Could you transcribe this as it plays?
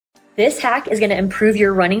This hack is gonna improve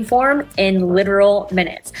your running form in literal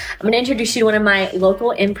minutes. I'm gonna introduce you to one of my local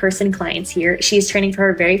in-person clients here. She's training for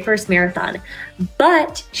her very first marathon,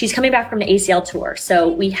 but she's coming back from the ACL tour. So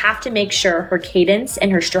we have to make sure her cadence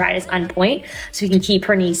and her stride is on point so we can keep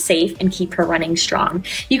her knees safe and keep her running strong.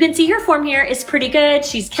 You can see her form here is pretty good.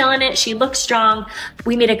 She's killing it. She looks strong.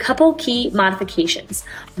 We made a couple key modifications.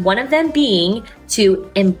 One of them being to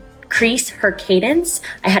increase her cadence.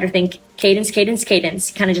 I had her think cadence, cadence,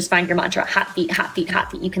 cadence. Kind of just find your mantra, hot beat, hot beat,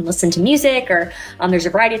 hot beat. You can listen to music or there's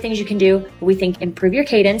a variety of things you can do. We think improve your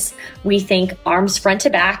cadence. We think arms front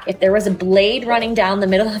to back. If there was a blade running down the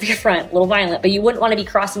middle of your front, a little violent, but you wouldn't want to be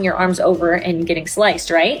crossing your arms over and getting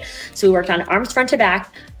sliced, right? So we worked on arms front to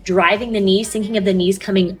back, driving the knees, thinking of the knees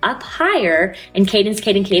coming up higher, and cadence,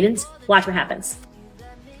 cadence, cadence. Watch what happens.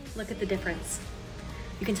 Look at the difference.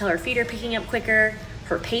 You can tell her feet are picking up quicker.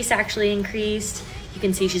 Her pace actually increased. You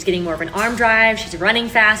can see she's getting more of an arm drive. She's running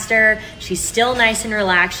faster. She's still nice and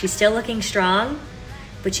relaxed. She's still looking strong,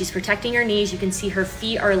 but she's protecting her knees. You can see her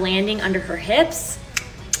feet are landing under her hips.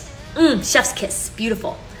 Chef's kiss,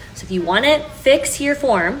 beautiful. So if you want to fix your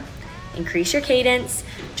form, increase your cadence,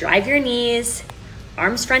 drive your knees,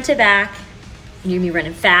 arms front to back, and you're gonna be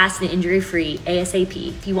running fast and injury-free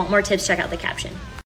ASAP. If you want more tips, check out the caption.